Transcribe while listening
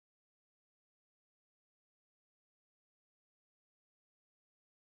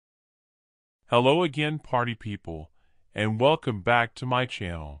Hello again, party people, and welcome back to my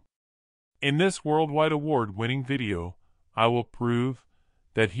channel. In this worldwide award-winning video, I will prove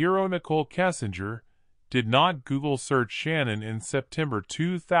that hero Nicole Kessinger did not Google search Shannon in September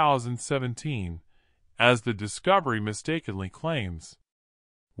 2017, as the discovery mistakenly claims.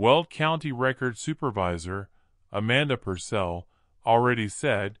 Weld County Record Supervisor Amanda Purcell already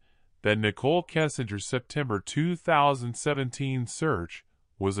said that Nicole Kessinger's September 2017 search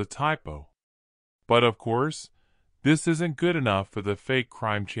was a typo. But of course, this isn't good enough for the fake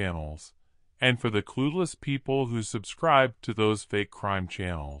crime channels, and for the clueless people who subscribe to those fake crime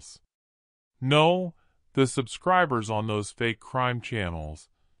channels. No, the subscribers on those fake crime channels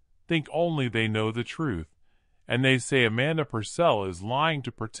think only they know the truth, and they say Amanda Purcell is lying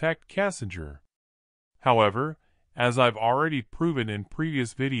to protect Kessinger. However, as I've already proven in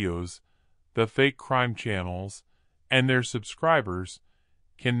previous videos, the fake crime channels and their subscribers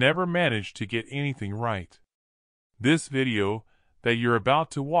can never manage to get anything right. This video that you're about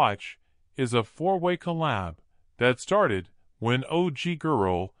to watch is a four-way collab that started when OG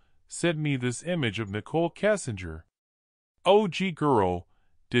Girl sent me this image of Nicole Kessinger. OG Girl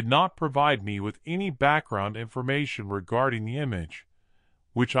did not provide me with any background information regarding the image,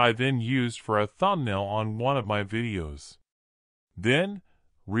 which I then used for a thumbnail on one of my videos. Then,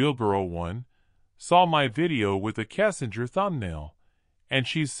 Real Girl 1 saw my video with the Kessinger thumbnail, and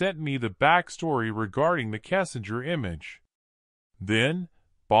she sent me the backstory regarding the Kessinger image. Then,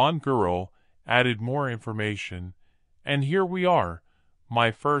 Bond Girl added more information, and here we are, my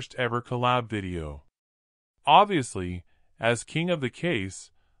first ever collab video. Obviously, as king of the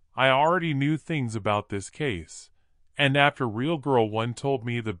case, I already knew things about this case, and after Real Girl 1 told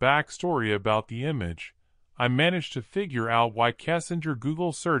me the backstory about the image, I managed to figure out why Kessinger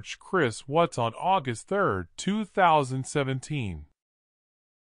Google searched Chris Watts on August 3, 2017.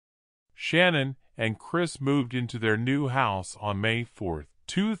 Shannon and Chris moved into their new house on May 4,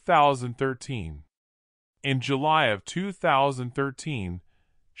 2013. In July of 2013,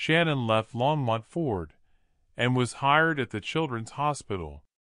 Shannon left Longmont Ford and was hired at the Children's Hospital.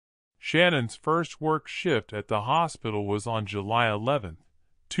 Shannon's first work shift at the hospital was on July 11,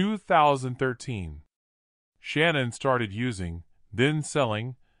 2013. Shannon started using, then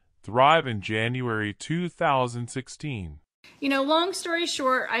selling, Thrive in January 2016. Long story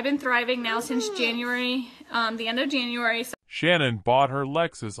short, I've been thriving now since January, the end of January. Shannon bought her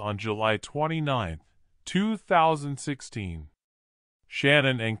Lexus on July 29, 2016.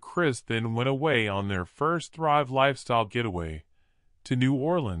 Shannon and Chris then went away on their first Thrive lifestyle getaway to New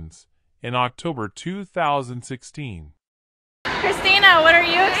Orleans in October 2016. Christina, what are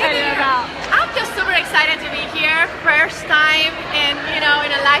you excited about? I'm just super excited to be here. First time in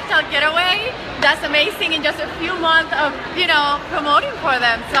a lifestyle getaway. That's amazing in just a few months of, promoting for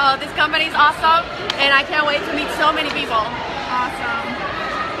them. So this company is awesome and I can't wait to meet so many people. Awesome.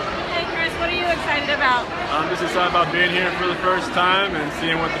 Hey Chris, what are you excited about? I'm just excited about being here for the first time and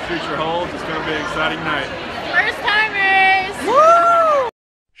seeing what the future holds. It's going to be an exciting night. First timers! Woo!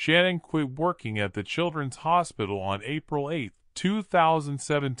 Shannon quit working at the Children's Hospital on April 8,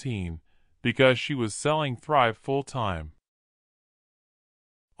 2017, because she was selling Thrive full-time.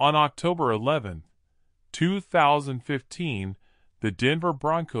 On October 11, 2015, the Denver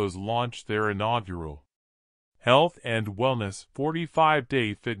Broncos launched their inaugural Health and Wellness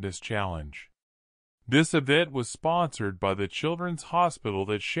 45-Day Fitness Challenge. This event was sponsored by the Children's Hospital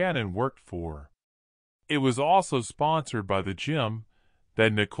that Shannon worked for. It was also sponsored by the gym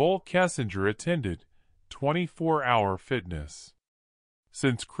that Nicole Kessinger attended, 24-Hour Fitness.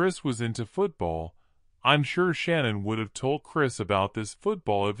 Since Chris was into football, I'm sure Shannon would have told Chris about this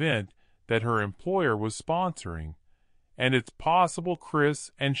football event that her employer was sponsoring, and it's possible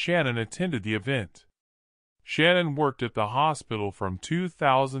Chris and Shannon attended the event. Shannon worked at the hospital from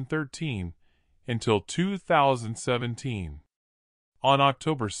 2013 until 2017. On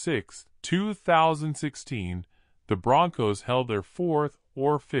October 6, 2016, the Broncos held their fourth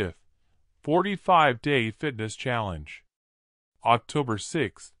or fifth 45-Day Fitness Challenge. October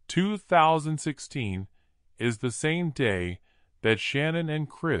 6, 2016 is the same day that Shannon and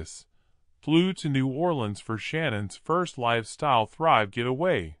Chris flew to New Orleans for Shannon's first lifestyle Thrive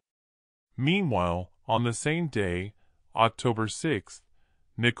getaway. Meanwhile, on the same day, October 6th,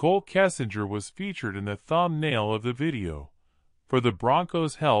 Nicole Kessinger was featured in the thumbnail of the video for the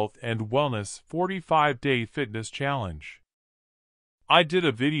Broncos Health and Wellness 45-Day Fitness Challenge. I did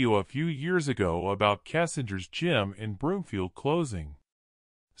a video a few years ago about Kessinger's gym in Broomfield closing.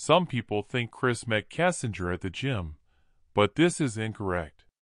 Some people think Chris met Kessinger at the gym, but this is incorrect.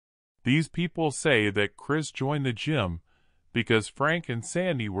 These people say that Chris joined the gym because Frank and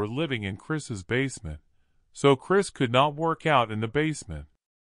Sandy were living in Chris's basement, so Chris could not work out in the basement.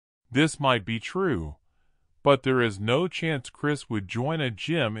 This might be true, but there is no chance Chris would join a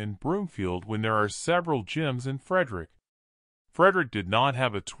gym in Broomfield when there are several gyms in Frederick. Frederick did not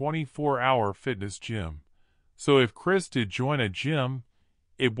have a 24-hour fitness gym, so if Chris did join a gym,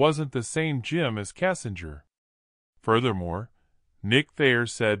 it wasn't the same gym as Kessinger. Furthermore, Nick Thayer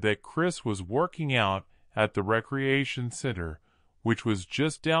said that Chris was working out at the recreation center, which was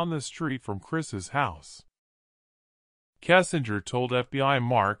just down the street from Chris's house. Kessinger told FBI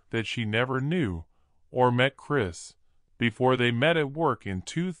Mark that she never knew or met Chris before they met at work in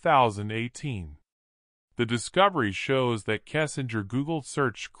 2018. The discovery shows that Kessinger Google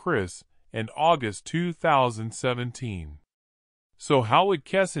searched Chris in August 2017. So how would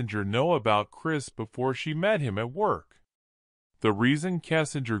Kessinger know about Chris before she met him at work? The reason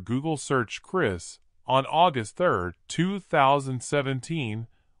Kessinger Google searched Chris on August 3, 2017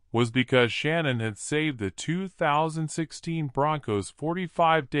 was because Shannon had saved the 2016 Broncos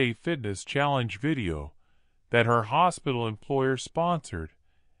 45-day fitness challenge video that her hospital employer sponsored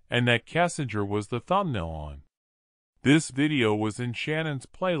and that Kessinger was the thumbnail on. This video was in Shannon's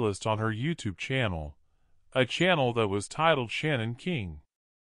playlist on her YouTube channel, a channel that was titled Shannon King.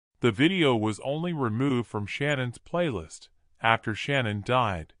 The video was only removed from Shannon's playlist after Shannon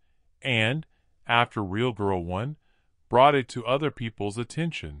died, and after Real Girl 1 brought it to other people's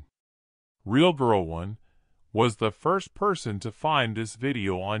attention. Real Girl 1 was the first person to find this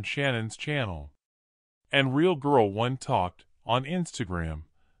video on Shannon's channel, and Real Girl 1 talked on Instagram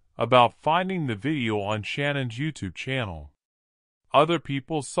about finding the video on Shannon's YouTube channel. Other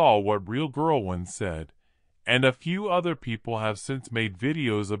people saw what Real Girl 1 said, and a few other people have since made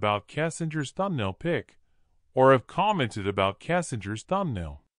videos about Kessinger's thumbnail pic, or have commented about Kessinger's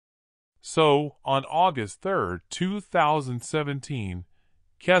thumbnail. So, on August 3, 2017,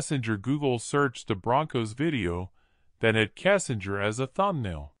 Kessinger Google searched the Broncos video that had Kessinger as a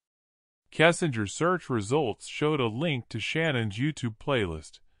thumbnail. Kessinger's search results showed a link to Shannon's YouTube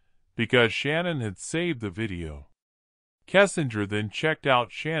playlist, because Shannon had saved the video. Kessinger then checked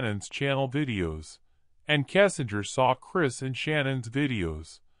out Shannon's channel videos, and Kessinger saw Chris in Shannon's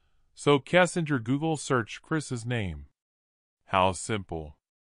videos, so Kessinger Google searched Chris's name. How simple.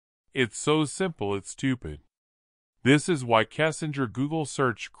 It's so simple it's stupid. This is why Kessinger Google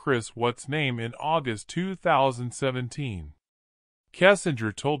searched Chris What's name in August 2017.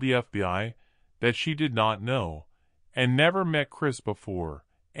 Kessinger told the FBI that she did not know, and never met Chris before,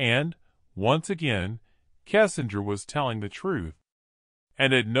 and, once again, Kessinger was telling the truth.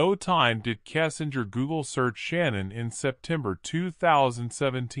 And at no time did Kessinger Google search Shannon in September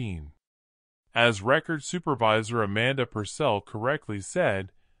 2017. As record supervisor Amanda Purcell correctly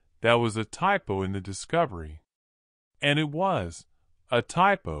said, that was a typo in the discovery. And it was a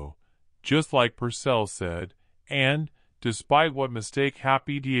typo, just like Purcell said, and, despite what mistake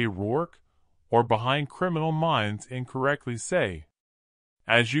Happy D.A. Rourke or Behind Criminal Minds incorrectly say.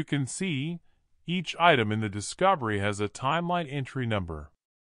 As you can see, each item in the discovery has a timeline entry number.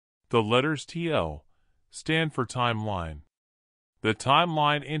 The letters TL stand for timeline. The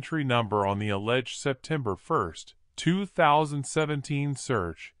timeline entry number on the alleged September 1, 2017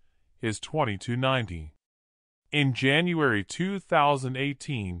 search is 2290. In January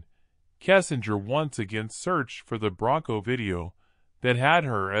 2018, Kessinger once again searched for the Bronco video that had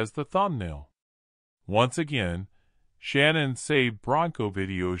her as the thumbnail. Once again, Shannon's saved Bronco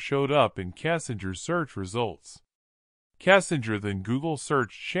video showed up in Kessinger's search results. Kessinger then Google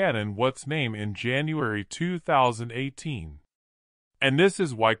searched Shannon What's name in January 2018. And this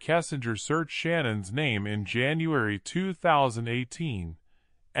is why Kessinger searched Shannon's name in January 2018,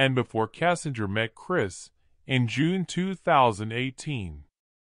 and before Kessinger met Chris in June 2018.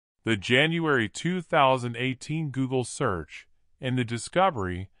 The January 2018 Google search in the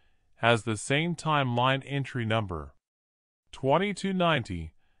discovery has the same timeline entry number,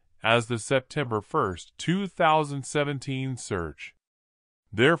 2290, as the September 1, 2017 search.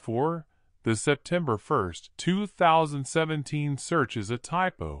 Therefore, the September 1, 2017 search is a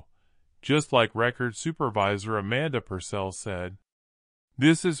typo, just like record supervisor Amanda Purcell said.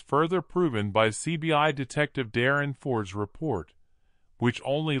 This is further proven by CBI Detective Darren Ford's report, which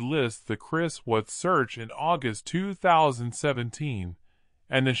only lists the Chris What search in August 2017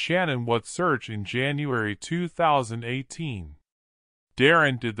 and the Shannon What search in January 2018.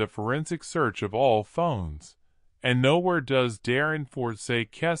 Darren did the forensic search of all phones, and nowhere does Darren Ford say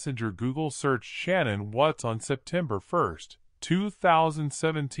Kessinger Google searched Shannon What's on September 1,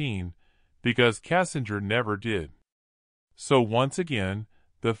 2017, because Kessinger never did. So once again,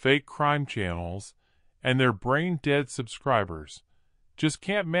 the fake crime channels and their brain-dead subscribers just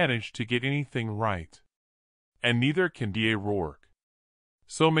can't manage to get anything right. And neither can D.A. Rourke.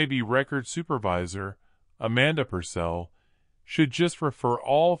 So maybe record supervisor Amanda Purcell should just refer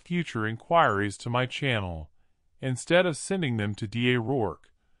all future inquiries to my channel, instead of sending them to D.A. Rourke,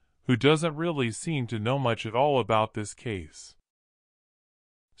 who doesn't really seem to know much at all about this case.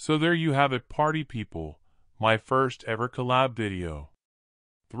 So there you have it, party people, my first ever collab video.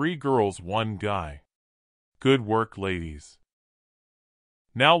 3 girls, 1 guy. Good work, ladies.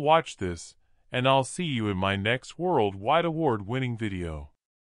 Now watch this, and I'll see you in my next worldwide award-winning video.